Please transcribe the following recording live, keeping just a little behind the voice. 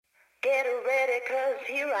Get ready, 'cause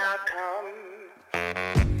here I come.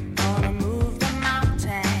 Gonna move the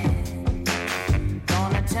mountain,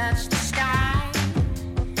 gonna touch the sky,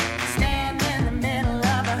 stand in the middle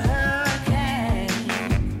of a hurricane,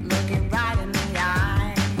 looking right in the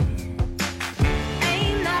eye.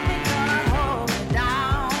 Ain't nothing gonna hold me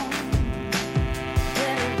down.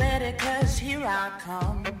 Get ready, 'cause here I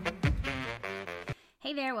come.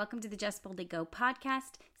 Hey there, welcome to the Just Boldly Go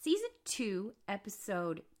podcast, Season 2,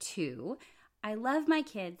 Episode 2. I love my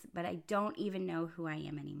kids, but I don't even know who I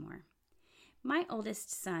am anymore. My oldest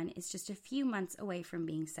son is just a few months away from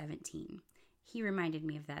being 17. He reminded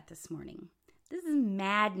me of that this morning. This is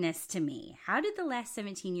madness to me. How did the last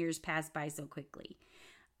 17 years pass by so quickly?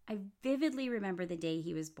 I vividly remember the day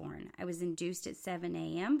he was born. I was induced at 7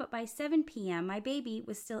 a.m., but by 7 p.m., my baby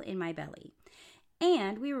was still in my belly.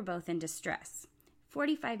 And we were both in distress.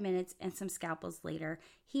 45 minutes and some scalpels later,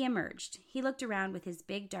 he emerged. He looked around with his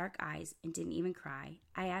big dark eyes and didn't even cry.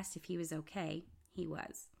 I asked if he was okay. He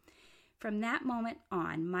was. From that moment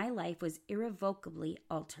on, my life was irrevocably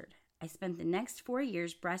altered. I spent the next 4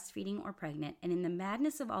 years breastfeeding or pregnant, and in the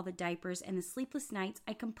madness of all the diapers and the sleepless nights,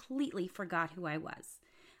 I completely forgot who I was.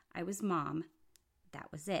 I was mom. That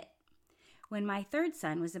was it. When my third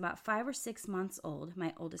son was about 5 or 6 months old,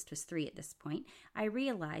 my oldest was 3 at this point, I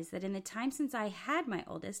realized that in the time since I had my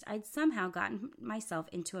oldest, I'd somehow gotten myself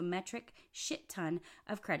into a metric shit ton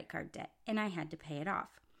of credit card debt, and I had to pay it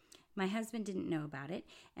off. My husband didn't know about it,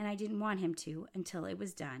 and I didn't want him to until it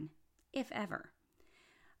was done, if ever.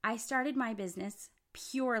 I started my business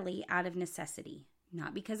purely out of necessity,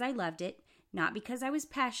 not because I loved it, not because I was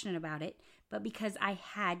passionate about it, but because I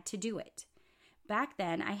had to do it. Back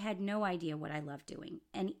then, I had no idea what I loved doing,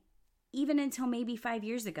 and even until maybe 5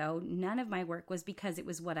 years ago, none of my work was because it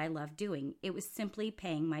was what I loved doing. It was simply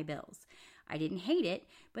paying my bills. I didn't hate it,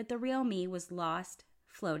 but the real me was lost,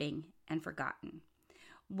 floating, and forgotten.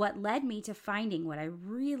 What led me to finding what I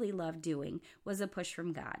really loved doing was a push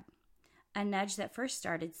from God, a nudge that first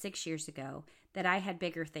started 6 years ago that I had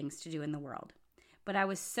bigger things to do in the world. But I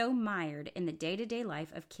was so mired in the day-to-day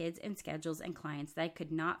life of kids and schedules and clients that I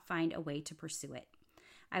could not find a way to pursue it.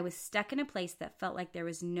 I was stuck in a place that felt like there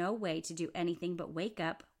was no way to do anything but wake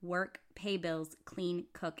up, work, pay bills, clean,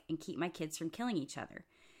 cook, and keep my kids from killing each other.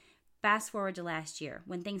 Fast forward to last year,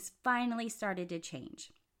 when things finally started to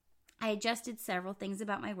change. I adjusted several things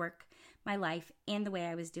about my work, my life, and the way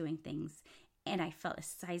I was doing things, and I felt a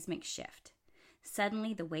seismic shift.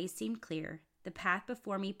 Suddenly, the way seemed clear. The path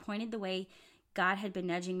before me pointed the way God had been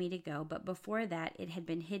nudging me to go, but before that, it had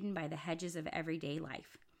been hidden by the hedges of everyday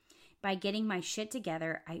life. By getting my shit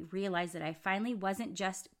together, I realized that I finally wasn't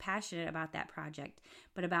just passionate about that project,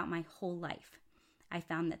 but about my whole life. I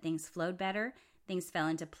found that things flowed better, things fell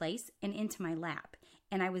into place and into my lap,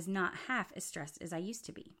 and I was not half as stressed as I used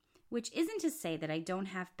to be. Which isn't to say that I don't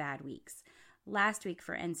have bad weeks. Last week,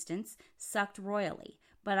 for instance, sucked royally,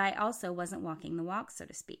 but I also wasn't walking the walk, so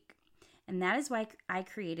to speak. And that is why I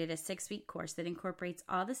created a 6-week course that incorporates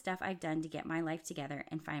all the stuff I've done to get my life together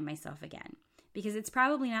and find myself again. Because it's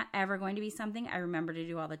probably not ever going to be something I remember to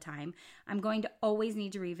do all the time. I'm going to always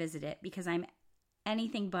need to revisit it because I'm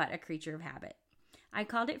anything but a creature of habit. I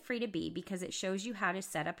called it Free to Be because it shows you how to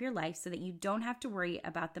set up your life so that you don't have to worry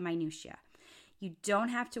about the minutia. You don't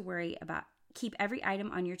have to worry about keep every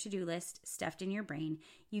item on your to-do list stuffed in your brain.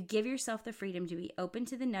 You give yourself the freedom to be open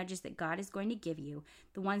to the nudges that God is going to give you,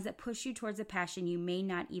 the ones that push you towards a passion you may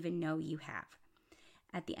not even know you have.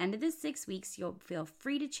 At the end of the 6 weeks, you'll feel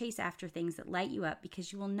free to chase after things that light you up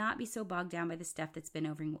because you will not be so bogged down by the stuff that's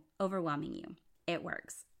been overwhelming you. It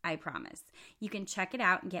works. I promise. You can check it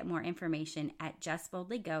out and get more information at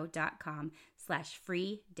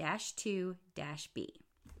justboldlygo.com/free-2-B.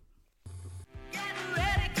 Get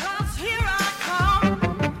ready.